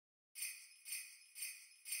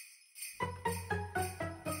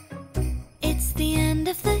the end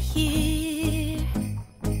of the year.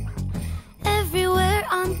 Everywhere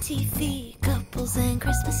on TV, couples and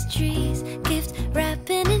Christmas trees, gift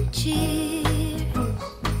wrapping and cheer.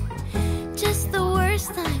 Just the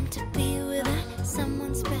worst time to be without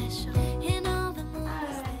someone special in all the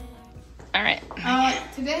movies. All right.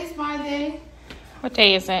 Today's my day. What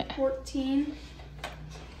day is it? 14.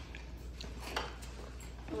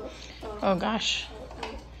 Oh gosh.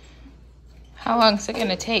 How long is it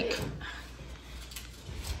gonna take?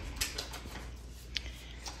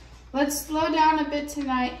 Let's slow down a bit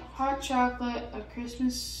tonight. Hot chocolate, a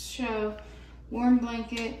Christmas show, warm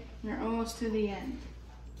blanket. We're almost to the end.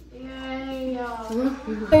 Yay!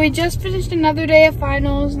 So we just finished another day of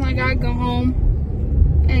finals, and I gotta go home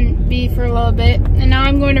and be for a little bit. And now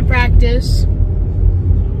I'm going to practice.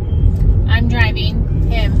 I'm driving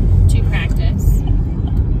him to practice.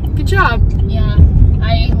 Good job. Yeah,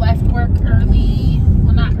 I left work early.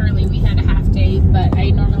 Well, not early, we had a half day, but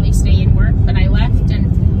I normally stay in work, but I left and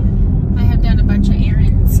I have done a bunch of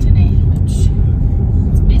errands today, which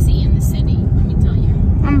it's busy in the city, let me tell you.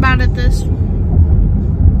 I'm bad at this.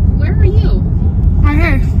 Where are you? My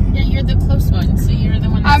hair. Yeah, You're the close one, so you're the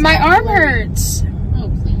one that's my arm hurts. Oh,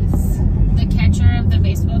 please. The catcher of the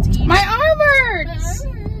baseball team. My arm hurts.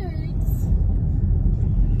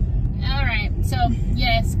 Alright, so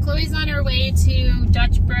yes, Chloe's on her way to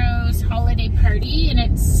Dutch Bros holiday party, and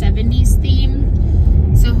it's 70s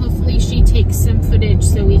theme. So hopefully she takes some footage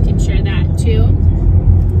so we can share that too.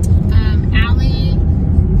 Allie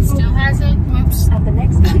still has a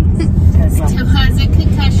still has a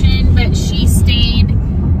concussion, but she stayed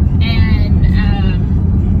and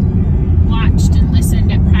watched and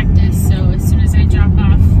listened at practice. So as soon as I drop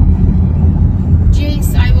off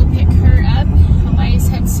Jace, I will pick her up. Elias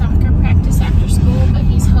had soccer practice after school, but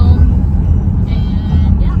he's home.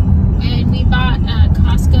 And yeah, and we bought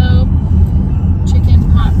Costco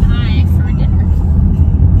chicken pot pie for dinner.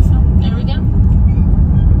 So there we go.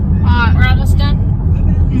 We're almost done.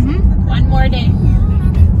 One more day.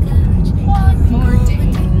 One more day.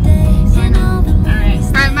 All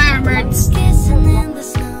right, my arm hurts. Kissing in the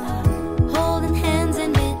snow, holding hands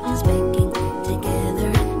and mittens, baking together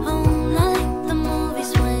at home. Not like the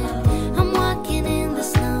movies when I'm walking in the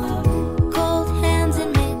snow, cold hands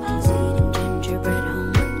and mittens, eating gingerbread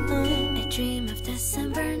home. I dream of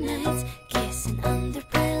December nights, kissing under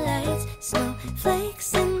bright lights,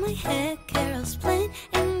 snowflakes in my hair, carols playing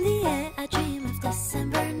in the air. I dream of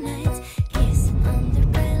December nights, kissing under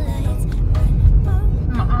bright lights.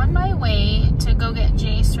 I'm on my way to go get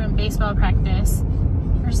Jace from baseball practice.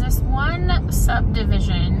 There's this one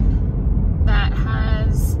subdivision that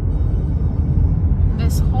has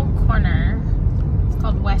this whole corner. It's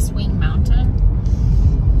called West Wing Mountain.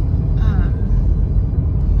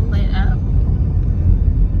 Lit up.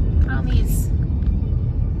 Look at all these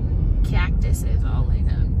cactuses all lit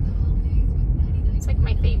up. It's like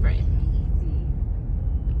my favorite.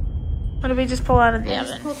 What did we just pull out of the I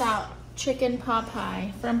oven? just pulled out chicken pot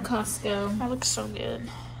pie from Costco. That looks so good.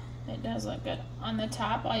 It does look good. On the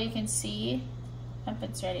top, all you can see, if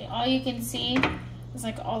it's ready, all you can see is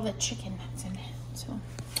like all the chicken that's in it. So,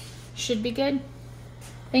 should be good.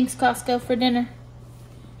 Thanks, Costco, for dinner.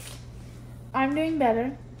 I'm doing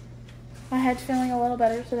better. My head's feeling a little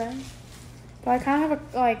better today. But I kind of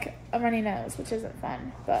have a runny nose, which isn't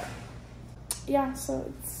fun. But yeah, so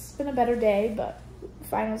it's been a better day, but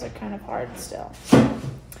finals are kind of hard still. So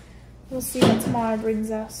we'll see what tomorrow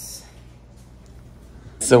brings us.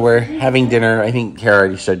 So we're having dinner. I think Kara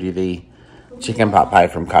already showed you the chicken pot pie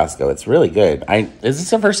from Costco. It's really good. Is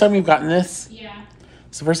this the first time we've gotten this? Yeah.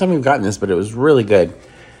 It's the first time we've gotten this, but it was really good.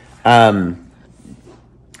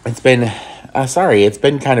 It's been, it's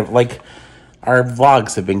been kind of like, our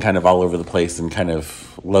vlogs have been kind of all over the place and kind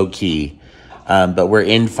of low key. But we're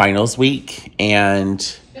in finals week, and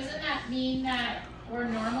Doesn't that mean that we're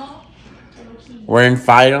normal? we're in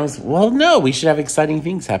finals. Well, no, we should have exciting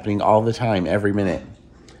things happening all the time, every minute.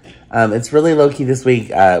 It's really low key this week.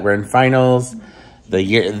 We're in finals.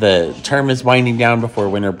 The term is winding down before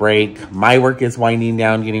winter break. My work is winding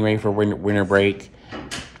down, getting ready for winter break.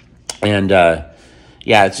 And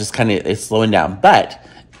yeah, it's just it's slowing down. But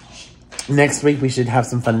next week we should have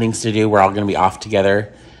some fun things to do. We're all going to be off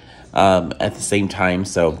together at the same time,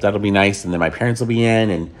 so that'll be nice. And then my parents will be in,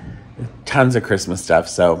 and tons of Christmas stuff.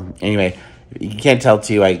 So anyway, you can't tell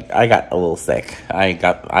too, I got a little sick.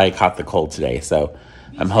 I caught the cold today, so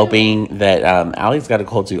I'm hoping that Allie's got a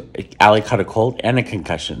cold too. Allie caught a cold and a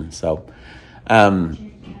concussion, so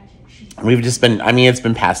we've just been, it's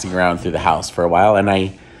been passing around through the house for a while, and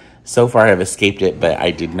I so far have escaped it, but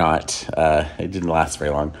I did not, it didn't last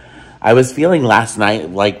very long. I was feeling last night,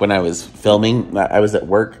 like when I was filming, I was at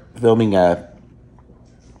work filming a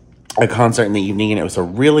concert in the evening, and it was a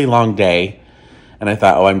really long day. And I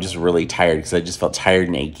thought, oh, I'm just really tired because I just felt tired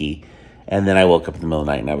and achy. And then I woke up in the middle of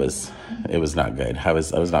the night and it was not good. I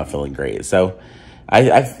was not feeling great. So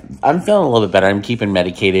I'm feeling a little bit better. I'm keeping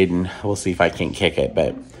medicated, and we'll see if I can kick it.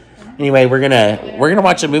 But anyway, we're gonna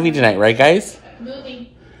watch a movie tonight, right, guys?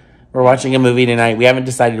 Movie. We're watching a movie tonight. We haven't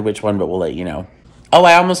decided which one, but we'll let you know. Oh,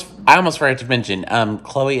 I almost forgot to mention.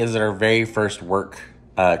 Chloe is at our very first work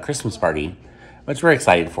Christmas party, which we're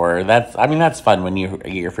excited for. That's fun when you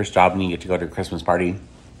get your first job and you get to go to a Christmas party.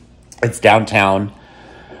 It's downtown,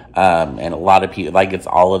 and a lot of people, like, it's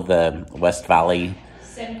all of the West Valley.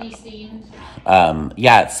 70s themed.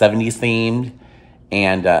 Yeah, it's 70s themed,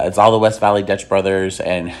 and it's all the West Valley Dutch Brothers,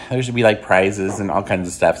 and there should be like prizes and all kinds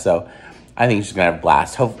of stuff. So I think she's gonna have a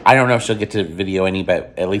blast. I don't know if she'll get to video any,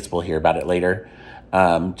 but at least we'll hear about it later.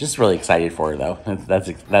 Just really excited for her though.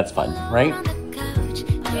 That's fun, right?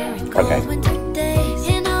 Okay.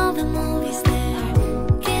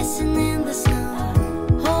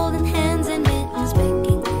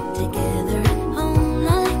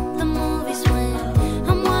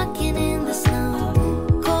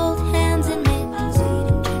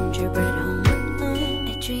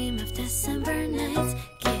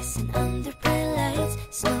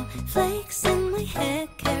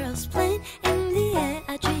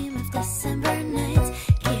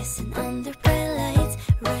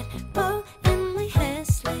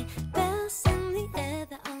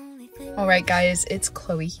 Alright guys, it's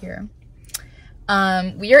Chloe here.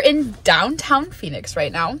 We are in downtown Phoenix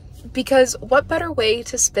right now because what better way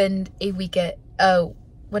to spend a weekend,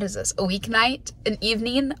 what is this, a weeknight, an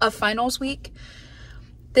evening of finals week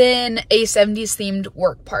than a 70s themed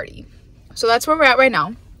work party. So that's where we're at right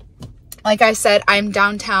now. Like I said, I'm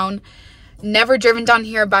downtown, never driven down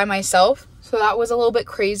here by myself, so that was a little bit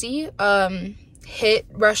crazy. Hit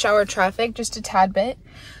rush hour traffic just a tad bit,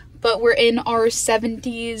 but we're in our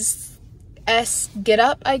 70s get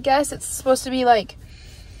up, I guess. It's supposed to be like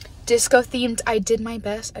disco themed. I did my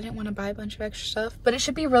best. I didn't want to buy a bunch of extra stuff, but it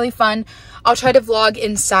should be really fun. I'll try to vlog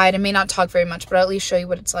inside. I may not talk very much, but I'll at least show you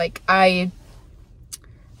what it's like. I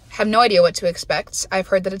have no idea what to expect. I've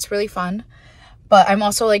heard that it's really fun, but I'm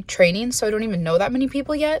also like training, so I don't even know that many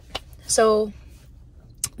people yet, so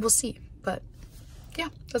we'll see. But yeah,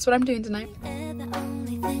 that's what I'm doing tonight. The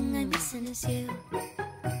only thing I'm missing is you.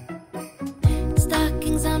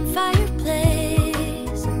 Stockings on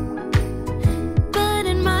fireplace, but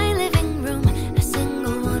in my living room, a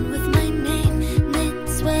single one with my name, knit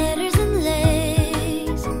sweaters and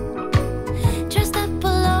lace. Dressed up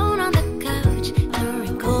alone on the couch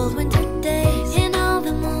during cold winter days. In all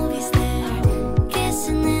the movies there,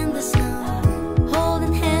 kissing in the snow,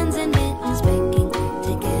 holding hands and mittens, baking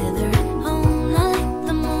together at home. I like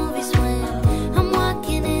the movies when I'm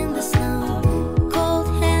walking in the snow, cold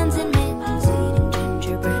hands and mittens, eating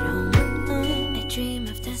gingerbread home. I dream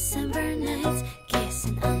of December nights,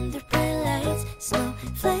 kissing under bright lights,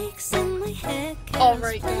 snowflakes in my hair.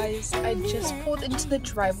 Alright guys, I just pulled into the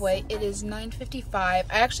driveway. It is 9:55. I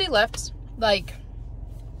actually left like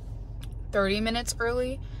 30 minutes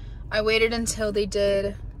early. I waited until they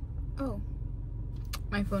did, oh,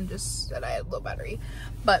 my phone just said I had low battery,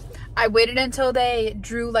 but I waited until they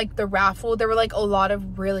drew like the raffle. There were like a lot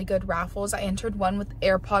of really good raffles. I entered one with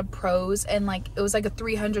AirPod Pros, and like it was like a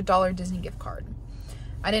 $300 Disney gift card.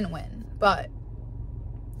 I didn't win, but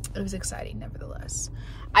it was exciting nevertheless.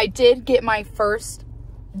 I did get my first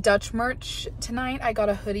Dutch merch tonight. I got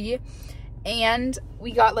a hoodie, and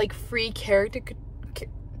we got like free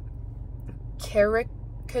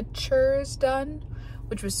caricatures done,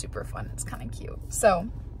 which was super fun. It's kind of cute, so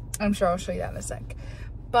I'm sure I'll show you that in a sec.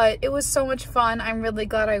 But it was so much fun. I'm really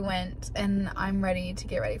glad I went, and I'm ready to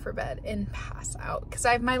get ready for bed and pass out because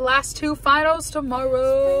I have my last 2 finals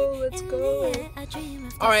tomorrow. Let's go.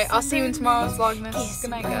 Alright, I'll see you in tomorrow's Vlogmas.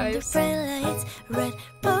 Good night, guys. Red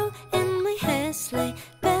bow in my hair, sleigh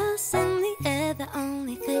bells in the air. The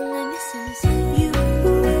only thing I'm missing is you.